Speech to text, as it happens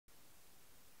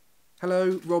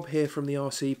Hello, Rob here from the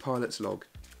RC Pilot's Log.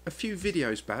 A few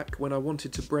videos back, when I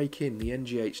wanted to break in the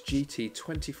NGH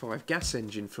GT25 gas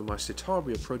engine for my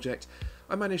Citabria project,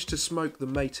 I managed to smoke the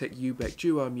Matek UBEC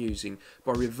Duo I'm using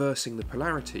by reversing the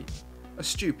polarity. A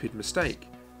stupid mistake.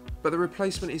 But the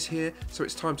replacement is here, so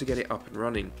it's time to get it up and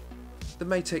running. The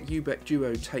Matek UBEC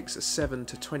Duo takes a 7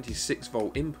 to 26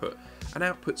 volt input and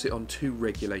outputs it on two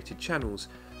regulated channels,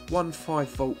 one 5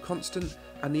 volt constant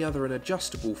and the other an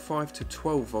adjustable 5 to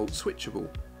 12 volt switchable,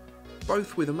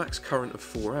 both with a max current of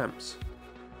 4 amps.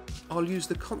 I'll use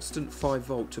the constant 5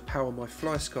 volt to power my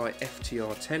Flysky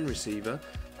FTr10 receiver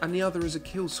and the other as a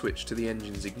kill switch to the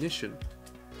engine's ignition.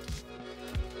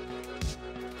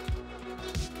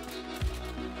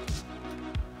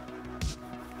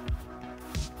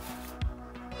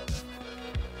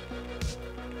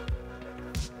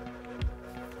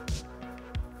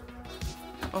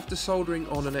 After soldering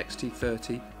on an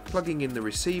XT30, plugging in the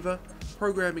receiver,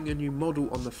 programming a new model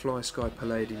on the Flysky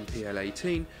Palladium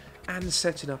PL18 and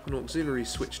setting up an auxiliary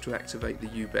switch to activate the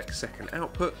UBEC second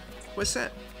output, we're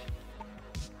set.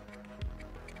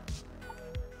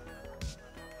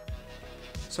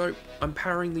 So I'm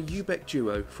powering the UBEC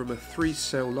Duo from a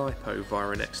 3-cell LiPo via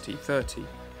an XT30.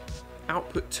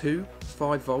 Output 2,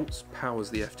 5 volts, powers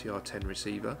the FTr10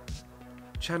 receiver.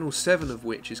 Channel 7 of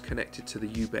which is connected to the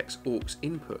UBEC's aux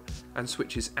input and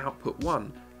switches output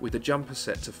 1 with a jumper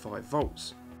set to 5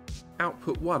 volts.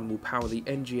 Output 1 will power the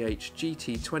NGH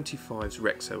GT25's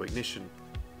Rexell ignition.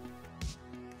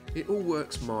 It all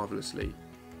works marvellously.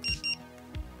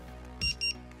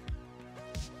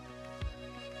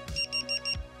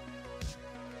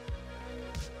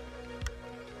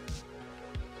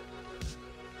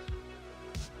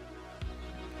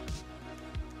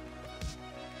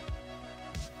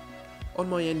 On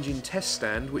my engine test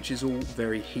stand, which is all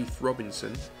very Heath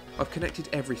Robinson, I've connected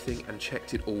everything and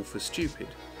checked it all for stupid.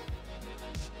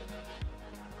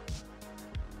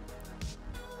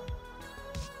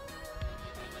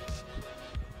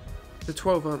 The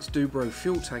 12-ounce Dubro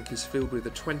fuel tank is filled with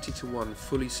a 20:1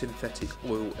 fully synthetic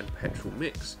oil and petrol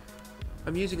mix.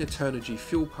 I'm using a Turnigy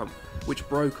fuel pump, which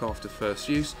broke after first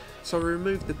use, so I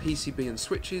removed the PCB and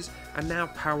switches and now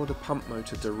power the pump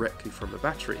motor directly from the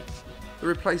battery. The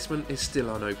replacement is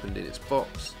still unopened in its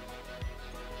box.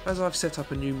 As I've set up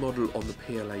a new model on the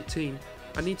PL18,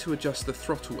 I need to adjust the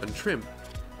throttle and trim.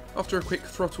 After a quick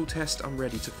throttle test, I'm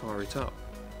ready to fire it up.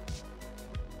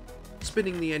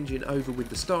 Spinning the engine over with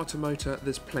the starter motor,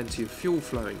 there's plenty of fuel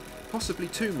flowing, possibly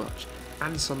too much,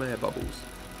 and some air bubbles.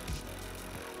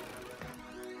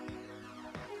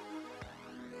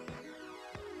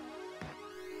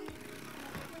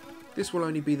 This will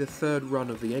only be the third run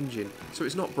of the engine, so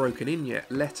it's not broken in yet,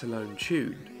 let alone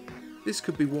tuned. This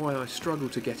could be why I struggle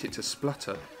to get it to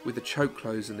splutter with the choke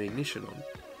close and the ignition on.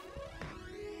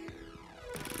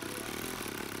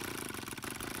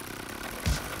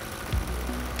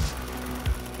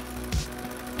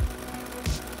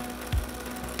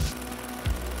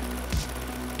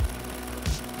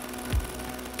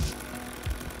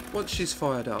 Once she's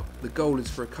fired up, the goal is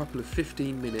for a couple of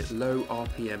 15-minute low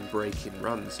RPM break-in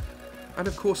runs, and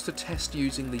of course to test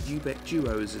using the UBEC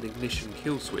Duo as an ignition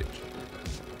kill switch.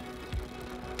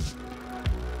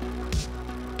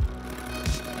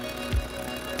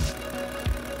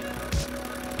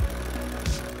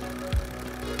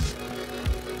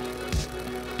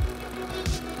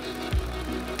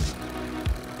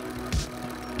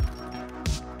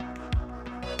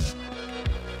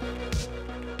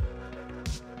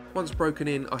 Once broken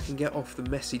in, I can get off the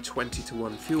messy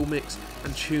 20:1 fuel mix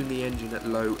and tune the engine at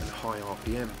low and high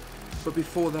RPM. But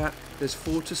before that, there's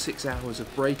 4 to 6 hours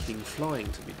of braking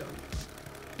flying to be done.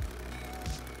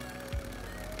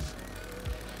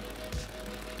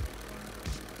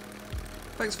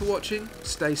 Thanks for watching,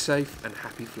 stay safe and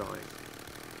happy flying.